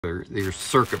There's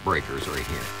circuit breakers right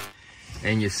here.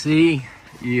 And you see,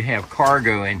 you have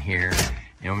cargo in here.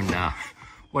 And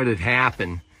what had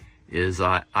happened is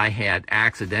I had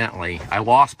accidentally, I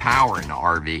lost power in the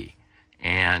RV.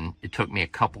 And it took me a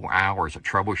couple hours of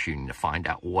troubleshooting to find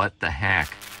out what the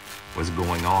heck was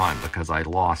going on, because I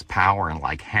lost power in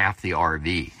like half the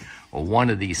RV. Well, one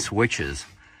of these switches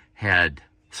had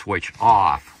switched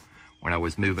off when I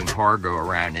was moving cargo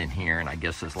around in here, and I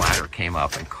guess this ladder came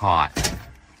up and caught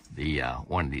the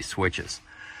one of these switches.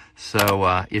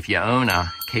 So if you own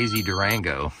a KZ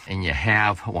Durango and you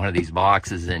have one of these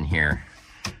boxes in here,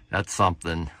 that's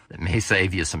something that may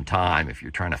save you some time if you're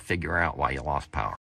trying to figure out why you lost power.